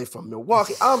 Are they from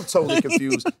Milwaukee? I'm totally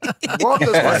confused. Walk us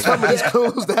through some of these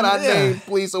clues that I named,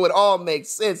 please, so it all makes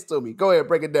sense to me. Go ahead,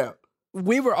 break it down.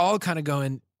 We were all kind of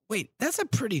going, wait, that's a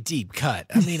pretty deep cut.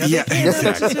 I mean, exactly.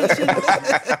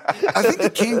 I think the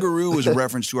kangaroo was a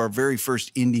reference to our very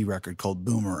first indie record called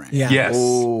Boomerang. Yeah. Yes.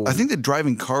 Oh. I think that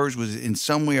Driving Cars was in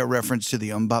some way a reference to the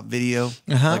Umbop video,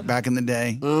 like back in the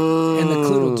day. And the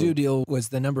Cluedo deal was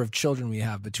the number of children we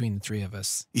have between the three of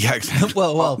us. Yeah, exactly.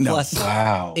 Well, no. plus.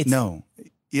 Wow. No.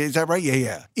 Yeah, is that right?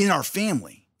 Yeah. In our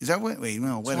family. Is that what? Wait,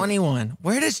 no. Wait 21.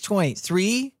 Where does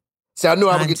 23? See, I knew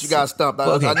I would get you guys stumped. I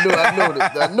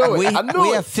knew it. We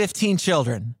have 15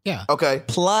 children. Yeah. Okay.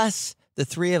 Plus the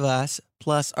 3 of us,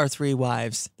 plus our 3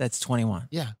 wives. That's 21.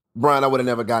 Yeah. Brian, I would have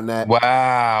never gotten that.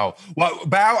 Wow. Well,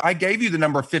 Bao, I gave you the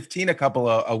number 15 a couple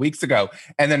of weeks ago.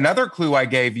 And another clue I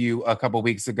gave you a couple of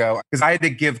weeks ago, because I had to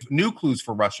give new clues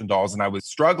for Russian dolls and I was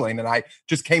struggling. And I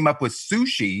just came up with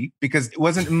sushi because it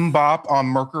wasn't Mbop on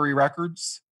Mercury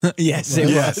Records. Yes, it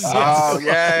was. Oh,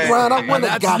 yeah. Brian, I wouldn't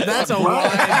have got That's that, a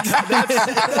Brian.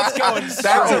 that's going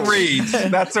That's a reach.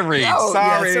 That's a reach. Yo,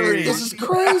 Sorry. This is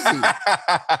crazy.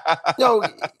 Yo,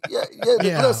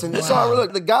 listen, it's all,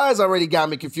 look, the guys already got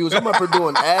me confused. I'm up here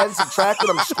doing ads, subtracting,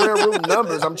 I'm square root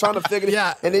numbers. I'm trying to figure it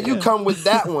out. And then you come with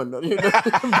that one. You know?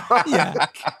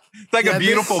 It's like a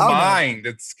beautiful mind.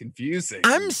 It's confusing.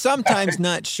 I'm sometimes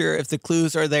not sure if the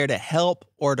clues are there to help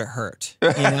or to hurt. You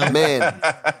know? Man.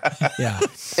 Yeah.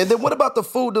 And then what about the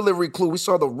food delivery clue? We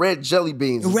saw the red jelly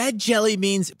beans. Red jelly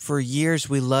beans, for years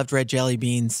we loved red jelly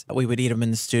beans. We would eat them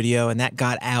in the studio, and that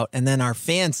got out. And then our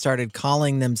fans started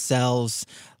calling themselves,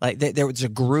 like there was a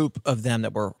group of them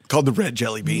that were called the red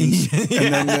jelly beans. And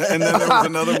then there was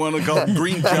another one called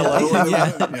green jello.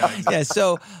 Yeah,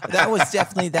 so that was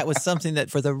something that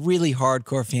for the really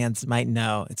hardcore fans might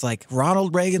know. It's like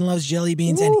Ronald Reagan loves jelly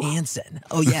beans and Hanson.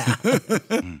 Oh, yeah.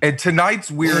 And tonight's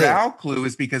Weird Al clue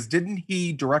is because didn't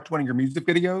he direct one of your music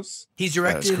videos? He's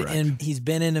directed and he's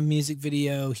been in a music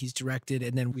video. He's directed,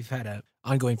 and then we've had an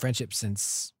ongoing friendship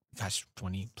since,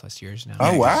 20 plus years now.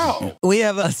 Oh, wow. We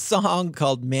have a song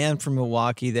called Man from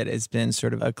Milwaukee that has been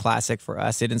sort of a classic for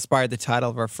us. It inspired the title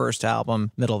of our first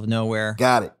album, Middle of Nowhere.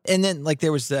 Got it. And then, like,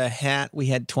 there was the hat. We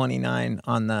had 29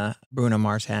 on the Bruno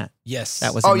Mars hat. Yes.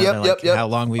 That was how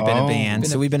long we've been a band.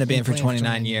 So we've been a band for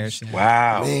 29 years.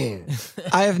 Wow. Man.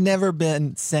 I have never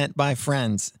been sent by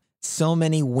friends so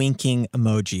many winking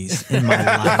emojis in my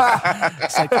life.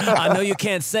 It's like, I know you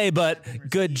can't say, but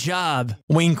good job.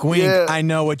 Wink, wink. Yeah. I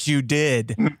know what you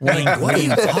did. Wink, What are you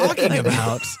wink. talking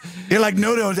about? You're like,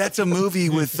 no, that's a movie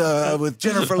with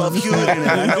Jennifer Love Hewitt in it.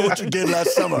 I know what you did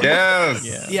last summer.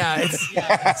 Yes. Yeah,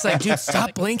 it's like, dude,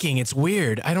 stop blinking. It's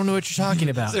weird. I don't know what you're talking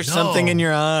about. There's something in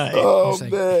your eye. Oh, It's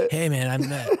like, man. hey, man, I'm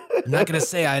not going to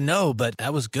say I know, but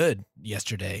that was good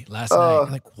last night.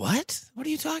 I'm like, what? What are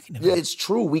you talking about? Yeah, it's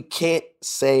true. We can't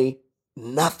say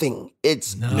nothing.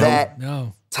 It's that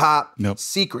top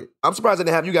secret. I'm surprised I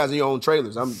didn't have you guys in your own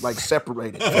trailers. I'm like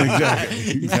separated.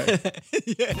 Exactly.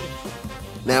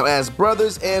 Now, as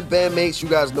brothers and bandmates, you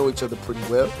guys know each other pretty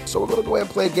well. So we're going to go ahead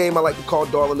and play a game I like to call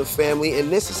Darling the Family,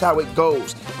 and this is how it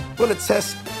goes. We're going to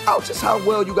test out just how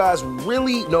well you guys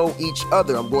really know each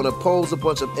other. I'm going to pose a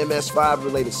bunch of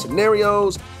MS5-related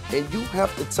scenarios, and you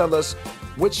have to tell us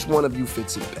which one of you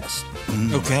fits it best.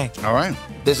 Okay. All right.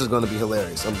 This is going to be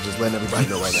hilarious. I'm just letting everybody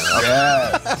know right now.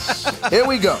 Yes. Here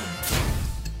we go.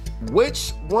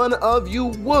 Which one of you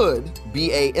would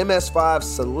be a MS5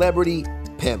 celebrity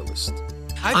panelist?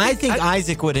 I think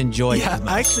Isaac would enjoy it.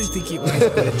 I actually think he would enjoy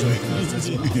it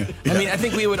as well. I mean, I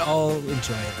think we would all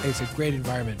enjoy it. It's a great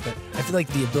environment, but I feel like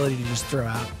the ability to just throw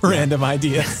out Random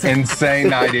ideas.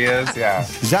 Insane ideas, yeah.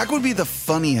 Zach would be the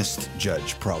funniest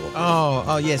judge, probably.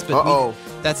 Oh, yes, but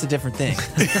that's a different thing.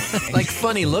 like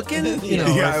funny looking, you know.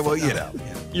 Yeah, well, you know.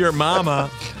 Your mama.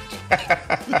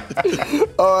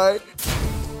 All right.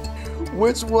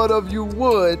 Which one of you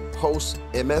would host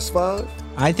MS5?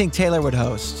 I think Taylor would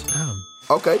host.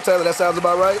 Okay, Taylor, that sounds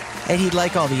about right. And he'd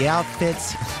like all the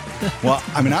outfits. Well,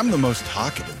 I mean, I'm the most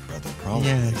talkative brother, probably,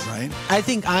 Yes. right? I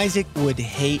think Isaac would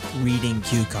hate reading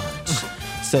cue cards.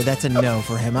 So that's a no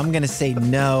for him. I'm going to say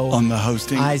no. On the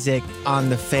hosting? Isaac on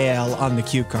the fail on the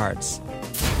cue cards.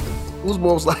 Who's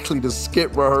most likely to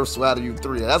skip rehearsal out of you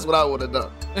three? That's what I would have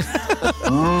done.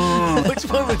 Which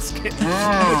one would skip? Which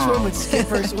one would skip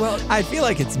first? Well, I feel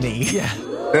like it's me. yeah.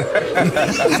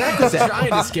 Zach was trying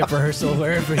to skip rehearsal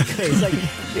wherever he goes. Like,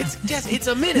 it's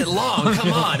a minute long.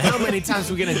 Come on, how many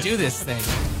times are we gonna do this thing?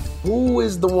 Who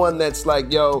is the one that's like,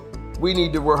 yo, we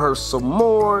need to rehearse some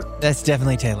more? That's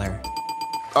definitely Taylor.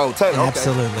 Oh, Taylor, okay.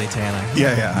 Absolutely, Taylor.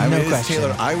 Yeah. I No mean, it's question.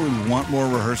 Taylor, I would want more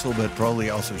rehearsal, but probably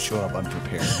also show up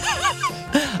unprepared.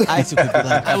 Isaac would be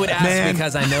like, I would ask man.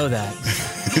 because I know that.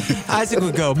 Isaac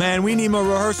would go, man, we need more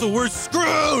rehearsal. We're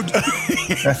screwed.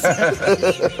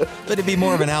 But it'd be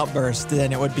more of an outburst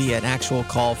than it would be an actual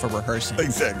call for rehearsing.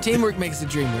 Exactly. Teamwork makes the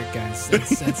dream work, guys.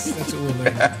 That's what we're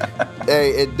learning. Hey,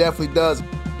 it definitely does.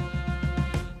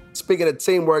 Speaking of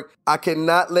teamwork, I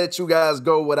cannot let you guys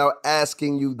go without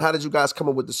asking you, how did you guys come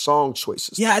up with the song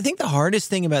choices? Yeah, I think the hardest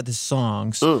thing about the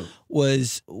songs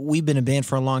was we've been a band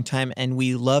for a long time and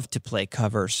we love to play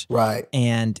covers. Right.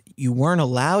 And you weren't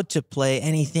allowed to play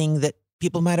anything that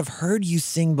people might have heard you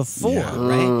sing before,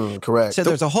 right? Correct. So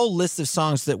there's a whole list of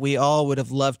songs that we all would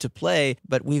have loved to play,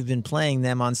 but we've been playing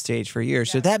them on stage for years.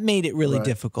 So that made it really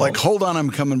difficult. Like Hold On, I'm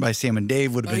Coming by Sam and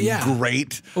Dave would have been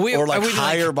great. or like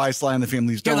Higher by Sly and the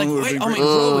Family Stone. You're like, wait,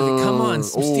 roll with it. Come on,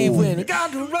 some Steve Wynn.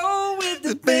 Got to roll with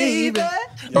it, baby.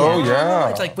 Oh, yeah.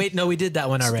 It's like, wait, no, we did that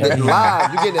one already. Getting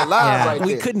live. You're getting it live right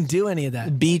We there. couldn't do any of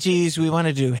that. Bee Gees, we want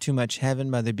to do Too Much Heaven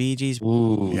by the Bee Gees.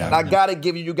 And I got to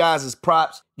give you guys as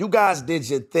props. You guys did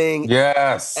your thing.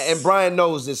 Yes. And Brian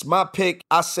knows this. My pick,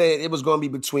 I said it was going to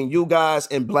be between you guys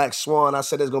and Black Swan. I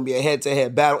said there's going to be a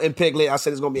head-to-head battle. And Piglet, I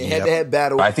said it's going to be a head-to-head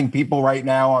battle. I think people right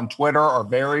now on Twitter are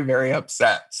very, very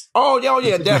upset. Oh,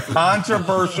 yeah, definitely.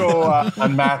 Controversial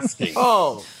unmasking.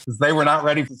 Oh. Because they were not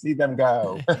ready to see them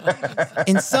go.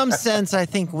 In some sense, I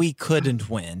think we couldn't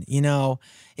win. You know,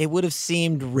 it would have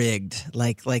seemed rigged.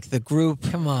 Like the group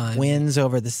wins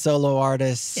over the solo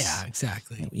artists. Yeah,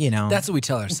 exactly. You know. That's what we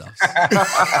tell ourselves.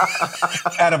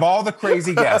 Out of all the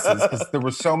crazy guesses, because there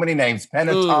were so many names,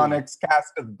 Pentatonics,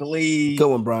 Cast of Glee.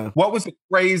 Go on, Brian. What was the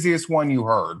craziest one you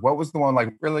heard? What was the one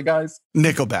like, really, guys?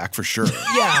 Nickelback, for sure.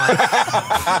 Yeah.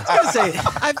 I was going to say,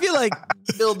 I feel like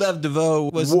Bill Bev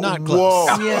DeVoe was not close.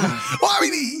 Whoa. Yeah.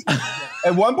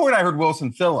 At one point, I heard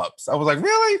Wilson Phillips. I was like,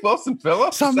 really? Wilson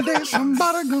Phillips? Someday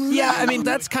somebody gonna... Yeah, I mean,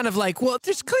 that's kind of like, well,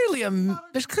 there's clearly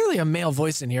a male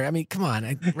voice in here. I mean, come on,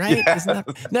 right? Yeah.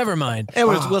 Never mind. It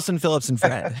was Wilson Phillips and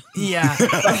Fred. Yeah.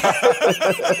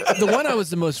 The one I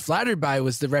was the most flattered by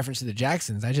was the reference to the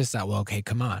Jacksons. I just thought, well, okay,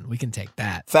 come on, we can take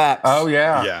that. Facts. Oh,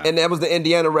 yeah. And that was the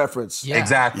Indiana reference. Yeah.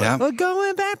 Exactly. Yeah. We're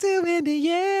going back to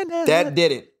Indiana. That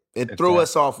did it. It threw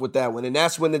us off with that one. And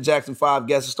that's when the Jackson 5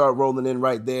 guests start rolling in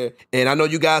right there. And I know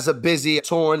you guys are busy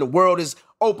touring. The world is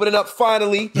opening up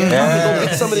finally. Go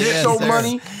get some of this show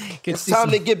money. It's time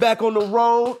to get back on the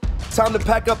road. Time to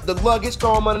pack up the luggage,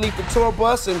 throw them underneath the tour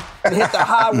bus, and hit the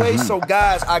highway. So,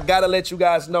 guys, I got to let you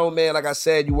guys know, man, like I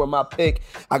said, you were my pick.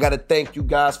 I got to thank you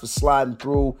guys for sliding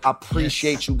through. I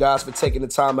appreciate you guys for taking the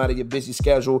time out of your busy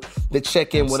schedule to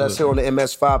check in with us here on the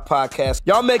MS5 podcast.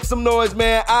 Y'all make some noise,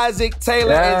 man. Isaac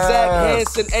Taylor and Zach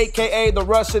Hanson, a.k.a. the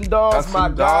Russian Dolls, my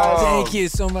guys. Thank you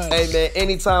so much. Hey, man,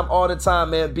 anytime, all the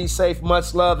time, man. Be safe,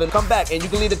 much love, and come back. And you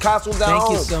can leave the costumes at home.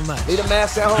 Thank you so much. Leave the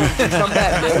mask at home. Just come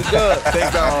back, man. We good.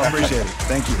 Thank y'all. Appreciate it.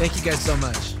 Thank you. Thank you guys so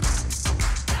much.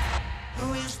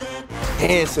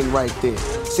 Hanson right there.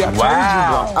 See, I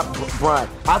told you, Brian,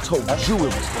 I told you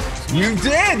it was. You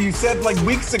did. You said like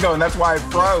weeks ago, and that's why I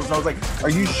froze. And I was like, are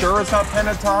you sure it's not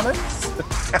Pentatonics?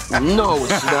 No,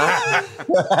 it's not.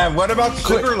 What about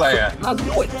Sugarland? I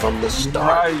knew it from the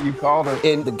start. Right, you called it.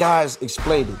 And the guys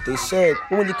explained it. They said,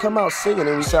 well, when you come out singing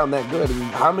and you sound that good, I mean,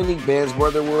 how many bands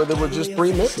were there were just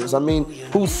 3 members? I mean,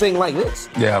 who sing like this?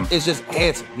 Yeah. It's just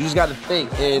Hanson. You just got to think.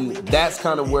 And that's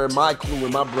kind of where my clue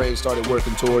in my brain started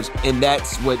working towards. And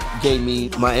that's what gave me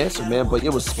my answer, man. But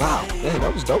it was, wow, man,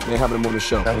 that was dope, man, having them on the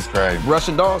show. That was great.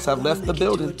 Russian Dolls have left the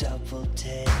building.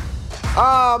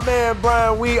 Oh, man,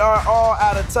 Brian, we are all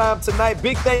out of time tonight.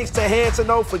 Big thanks to Hanson,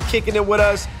 though, for kicking it with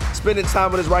us, spending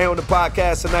time with us right here on the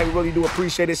podcast tonight. We really do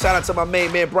appreciate it. Shout out to my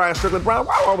main man, Brian Strickland. Brian,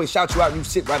 why do I always shout you out and you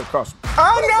sit right across me?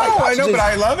 I know, but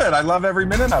I love it. I love every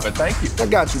minute of it. Thank you. I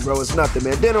got you, bro. It's nothing,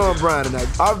 man. Dinner on Brian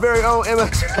tonight. Our very own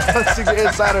MS Secret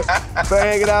Insider for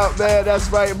hanging out, man. That's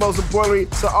right. And most importantly,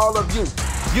 to all of you.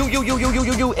 You,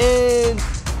 and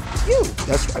you.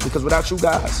 That's right, because without you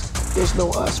guys, there's no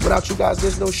us. Without you guys,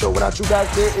 there's no show. Without you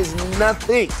guys, there is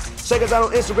nothing. Check us out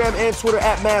on Instagram and Twitter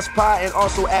at MassPie and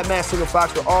also at MassSingerFox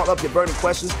for all of your burning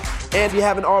questions. And if you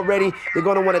haven't already, you're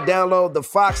going to want to download the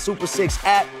Fox Super 6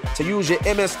 app to use your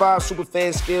MS5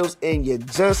 Superfan skills, and you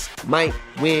just might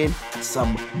win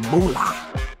some moolah.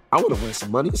 I want to win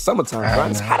some money. It's summertime,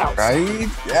 right? It's hot outside. Right?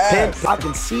 Yes. I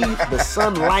can see the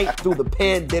sunlight through the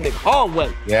pandemic hallway.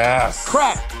 Yes.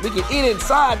 Crack. We can eat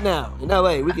inside now in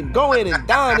LA. We can go in and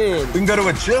dine in. We can go to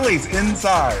a Chili's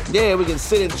inside. Yeah, we can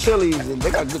sit in Chili's, and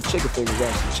they got good chicken fingers,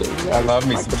 actually. Chili's. I love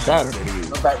me like some the batter. Chili's.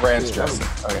 What about ranch dressing?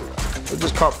 Okay. They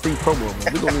just caught free promo,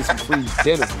 man. We're going to need some free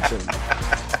dinner from Chili's.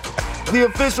 The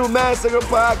official Masked Singer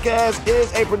podcast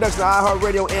is a production of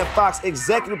iHeartRadio and Fox,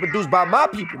 executive produced by my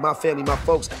people, my family, my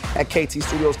folks at KT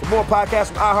Studios. For more podcasts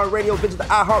from iHeartRadio, visit the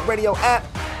iHeartRadio app,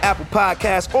 Apple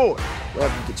Podcasts, or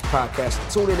wherever you get your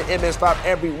podcasts. Tune in to MS5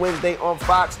 every Wednesday on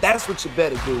Fox. That's what you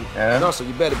better do. Yeah. And also,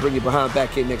 you better bring your behind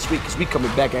back here next week, because we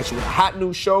coming back at you with a hot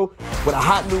new show, with a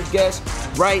hot new guest,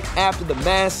 right after the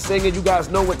Masked Singer. You guys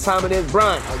know what time it is.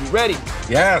 Brian, are you ready?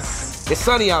 Yes. It's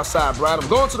sunny outside, Brian. I'm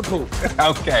going to the pool.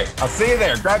 Okay. I'll see you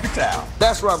there. Grab your towel.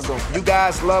 That's where I'm going. You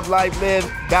guys love life, man.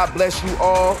 God bless you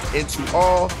all and to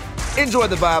all. Enjoy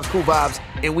the vibes, cool vibes,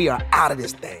 and we are out of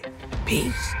this thing.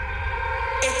 Peace.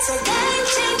 It's a game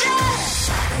changer.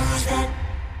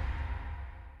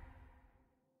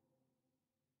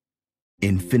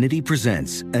 Infiniti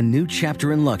presents a new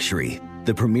chapter in luxury,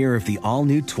 the premiere of the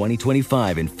all-new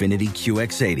 2025 Infiniti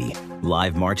QX80,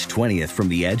 live March 20th from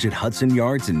the Edge at Hudson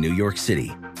Yards in New York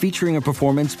City, featuring a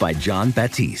performance by John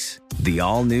Batiste. The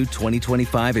all-new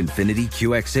 2025 Infiniti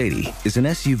QX80 is an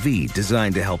SUV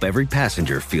designed to help every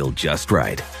passenger feel just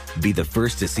right. Be the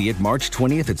first to see it March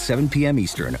 20th at 7 p.m.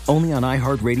 Eastern, only on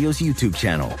iHeartRadio's YouTube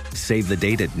channel. Save the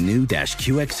date at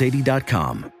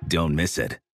new-QX80.com. Don't miss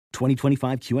it.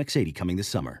 2025 QX80 coming this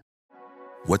summer.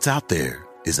 What's out there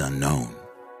is unknown.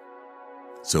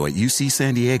 So at UC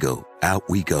San Diego, out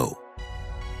we go.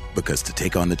 Because to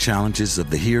take on the challenges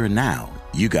of the here and now,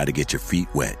 you got to get your feet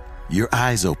wet, your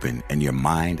eyes open, and your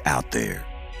mind out there.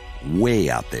 Way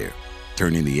out there.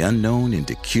 Turning the unknown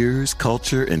into cures,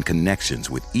 culture, and connections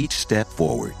with each step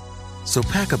forward. So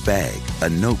pack a bag, a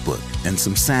notebook, and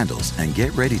some sandals and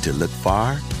get ready to look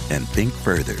far and think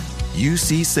further.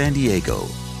 UC San Diego.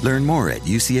 Learn more at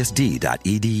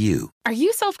ucsd.edu. Are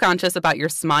you self-conscious about your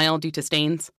smile due to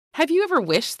stains? Have you ever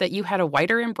wished that you had a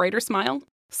whiter and brighter smile?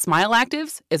 Smile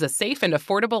Actives is a safe and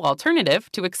affordable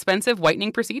alternative to expensive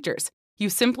whitening procedures. You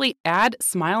simply add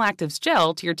Smile Actives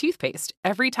gel to your toothpaste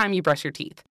every time you brush your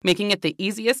teeth, making it the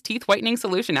easiest teeth whitening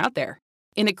solution out there.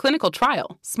 In a clinical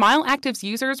trial, Smile Actives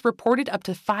users reported up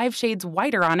to 5 shades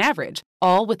whiter on average,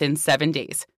 all within 7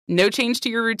 days. No change to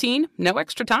your routine, no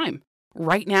extra time.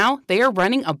 Right now, they are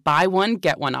running a buy one,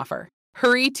 get one offer.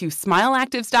 Hurry to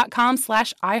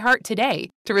smileactives.com/iHeart today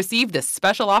to receive this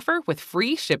special offer with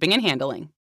free shipping and handling.